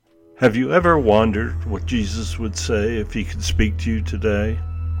Have you ever wondered what Jesus would say if he could speak to you today?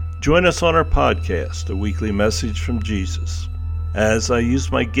 Join us on our podcast, A Weekly Message from Jesus, as I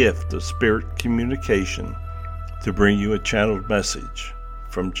use my gift of spirit communication to bring you a channeled message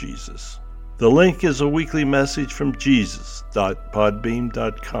from Jesus. The link is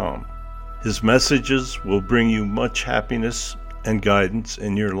aweeklymessagefromjesus.podbean.com. His messages will bring you much happiness and guidance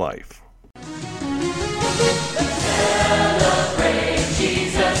in your life.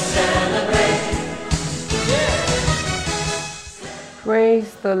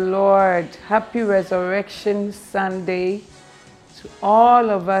 Praise the Lord. Happy Resurrection Sunday to all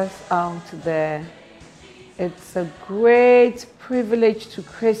of us out there. It's a great privilege to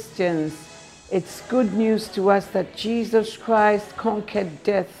Christians. It's good news to us that Jesus Christ conquered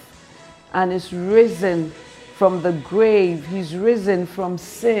death and is risen from the grave. He's risen from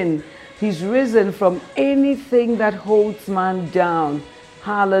sin. He's risen from anything that holds man down.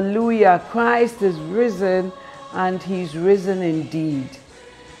 Hallelujah. Christ is risen, and he's risen indeed.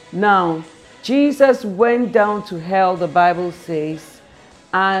 Now, Jesus went down to hell, the Bible says,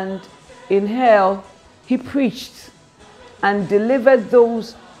 and in hell, he preached and delivered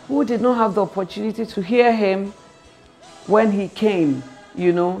those who did not have the opportunity to hear him when he came,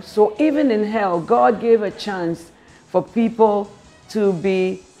 So even in hell, God gave a chance for people to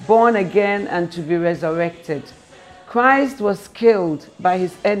be born again and to be resurrected. Christ was killed by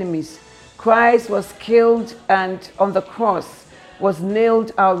his enemies. Christ was killed, and on the cross was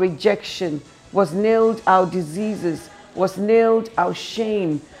nailed our rejection, was nailed our diseases, was nailed our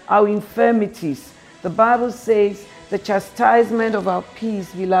shame, our infirmities. The Bible says the chastisement of our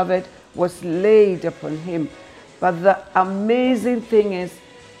peace, beloved, was laid upon him. But the amazing thing is,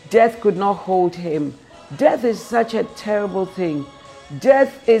 death could not hold him. Death is such a terrible thing.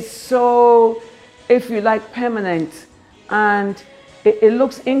 Death is so, if you like, permanent, and it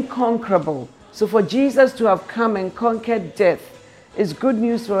looks inconquerable. So for Jesus to have come and conquered death is good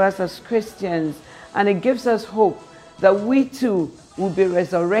news for us as Christians, and it gives us hope that we too will be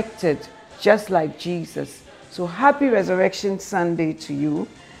resurrected just like Jesus. So happy Resurrection Sunday to you.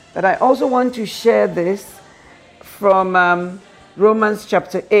 But I also want to share this from Romans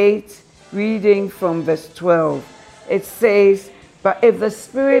chapter 8, reading from verse 12. It says, "But if the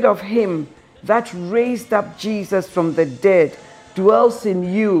spirit of him that raised up Jesus from the dead dwells in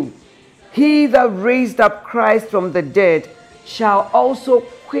you, he that raised up Christ from the dead shall also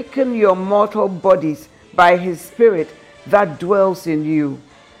quicken your mortal bodies by his Spirit that dwells in you."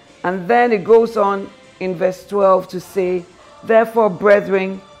 And then it goes on in verse 12 to say, "Therefore,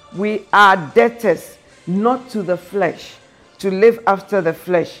 brethren, we are debtors not to the flesh, to live after the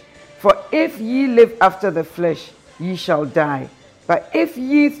flesh. For if ye live after the flesh, ye shall die. But if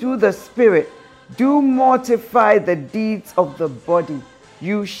ye through the Spirit do mortify the deeds of the body,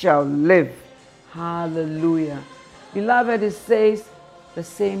 you shall live." Hallelujah. Beloved, it says the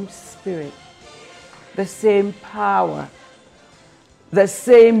same Spirit, the same power, the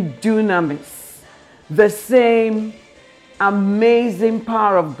same dunamis, the same amazing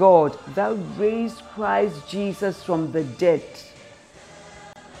power of God that raised Christ Jesus from the dead.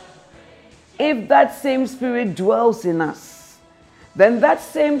 If that same Spirit dwells in us, then that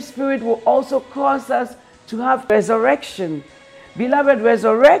same Spirit will also cause us to have resurrection. Beloved,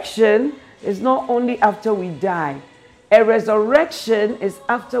 resurrection is not only after we die. A resurrection is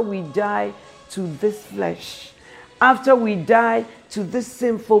after we die to this flesh, after we die to this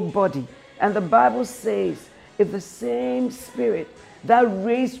sinful body. And the Bible says, if the same Spirit that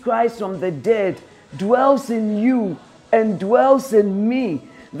raised Christ from the dead dwells in you and dwells in me,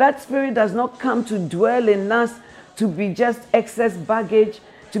 that Spirit does not come to dwell in us to be just excess baggage,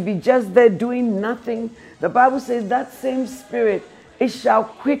 to be just there doing nothing. The Bible says that same Spirit, it shall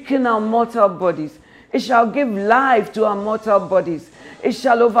quicken our mortal bodies. It shall give life to our mortal bodies. It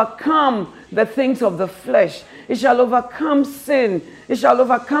shall overcome the things of the flesh. It shall overcome sin. It shall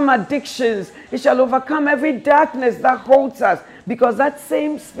overcome addictions. It shall overcome every darkness that holds us. Because that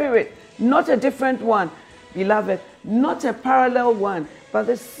same Spirit, not a different one, beloved, not a parallel one, but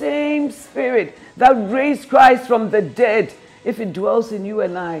the same Spirit that raised Christ from the dead, if it dwells in you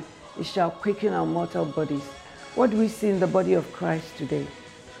and I, it shall quicken our mortal bodies. What do we see in the body of Christ today?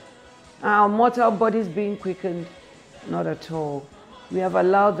 Our mortal bodies being quickened? Not at all. We have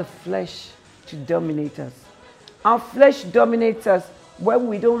allowed the flesh to dominate us. Our flesh dominates us when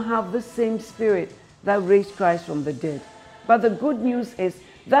we don't have the same Spirit that raised Christ from the dead. But the good news is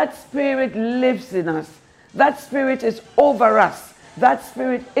that Spirit lives in us. That Spirit is over us. That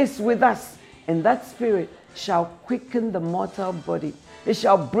Spirit is with us. And that Spirit shall quicken the mortal body. It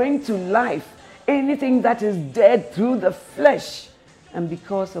shall bring to life anything that is dead through the flesh. And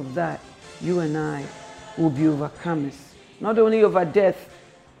because of that, you and I will be overcomers. Not only over death,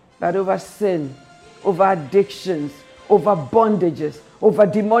 but over sin, over addictions, over bondages, over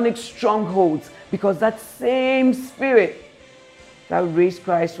demonic strongholds. Because that same Spirit that raised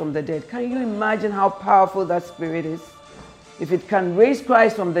Christ from the dead. Can you imagine how powerful that Spirit is? If it can raise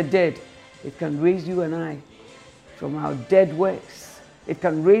Christ from the dead, it can raise you and I from our dead works. It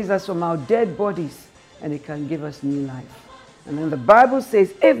can raise us from our dead bodies, and it can give us new life. And then the Bible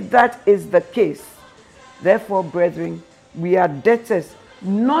says, if that is the case, therefore, brethren, we are debtors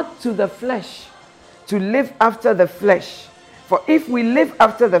not to the flesh, to live after the flesh. For if we live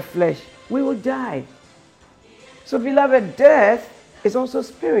after the flesh, we will die. So, beloved, death is also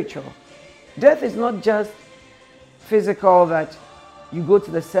spiritual. Death is not just physical, that you go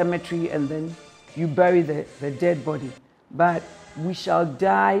to the cemetery and then you bury the dead body. But we shall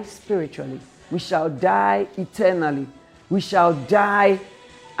die spiritually. We shall die eternally. We shall die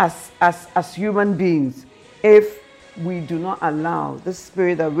as human beings if we do not allow the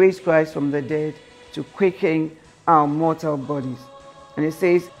Spirit that raised Christ from the dead to quicken our mortal bodies. And it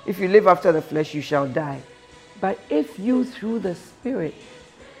says, if you live after the flesh, you shall die. But if you, through the Spirit,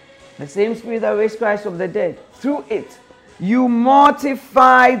 the same Spirit that raised Christ from the dead, through it, you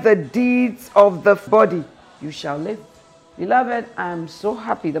mortify the deeds of the body, you shall live. Beloved, I'm so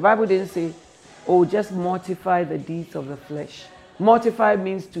happy. The Bible didn't say, oh, just mortify the deeds of the flesh. Mortify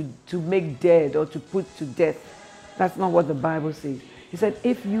means to make dead or to put to death. That's not what the Bible says. He said,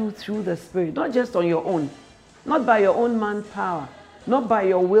 if you, through the Spirit, not just on your own, not by your own manpower, not by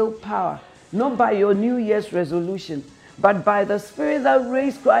your willpower, not by your New Year's resolution, but by the Spirit that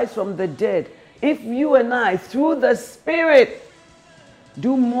raised Christ from the dead, if you and I, through the Spirit,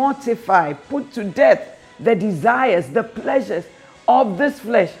 do mortify, put to death the desires, the pleasures of this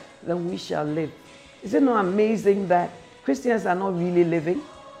flesh, then we shall live. Is it not amazing that Christians are not really living?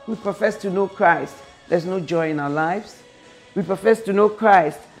 We profess to know Christ. There's no joy in our lives. We profess to know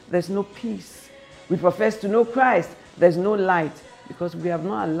Christ. There's no peace. We profess to know Christ. There's no light, because we have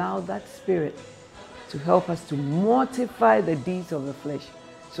not allowed that Spirit to help us to mortify the deeds of the flesh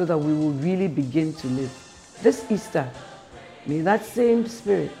so that we will really begin to live. This Easter, may that same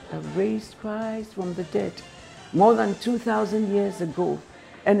Spirit that raised Christ from the dead more than 2,000 years ago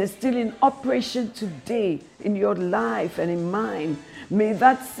and is still in operation today in your life and in mine, may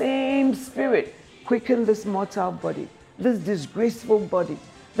that same Spirit quicken this mortal body, this disgraceful body,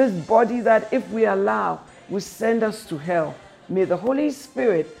 this body that, if we allow, will send us to hell. May the Holy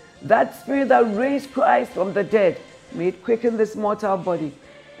Spirit, that Spirit that raised Christ from the dead, may it quicken this mortal body.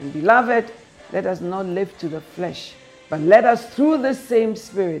 And beloved, let us not live to the flesh, but let us, through the same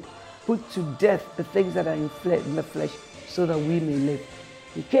Spirit, put to death the things that are in the flesh, so that we may live.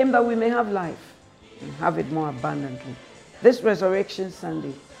 He came that we may have life and have it more abundantly. This Resurrection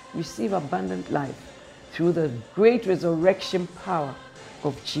Sunday, receive abundant life through the great resurrection power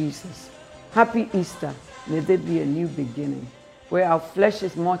of Jesus. Happy Easter. May there be a new beginning where our flesh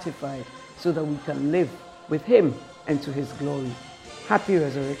is mortified so that we can live with Him and to His glory. Happy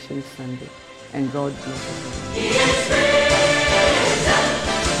Resurrection Sunday, and God bless you.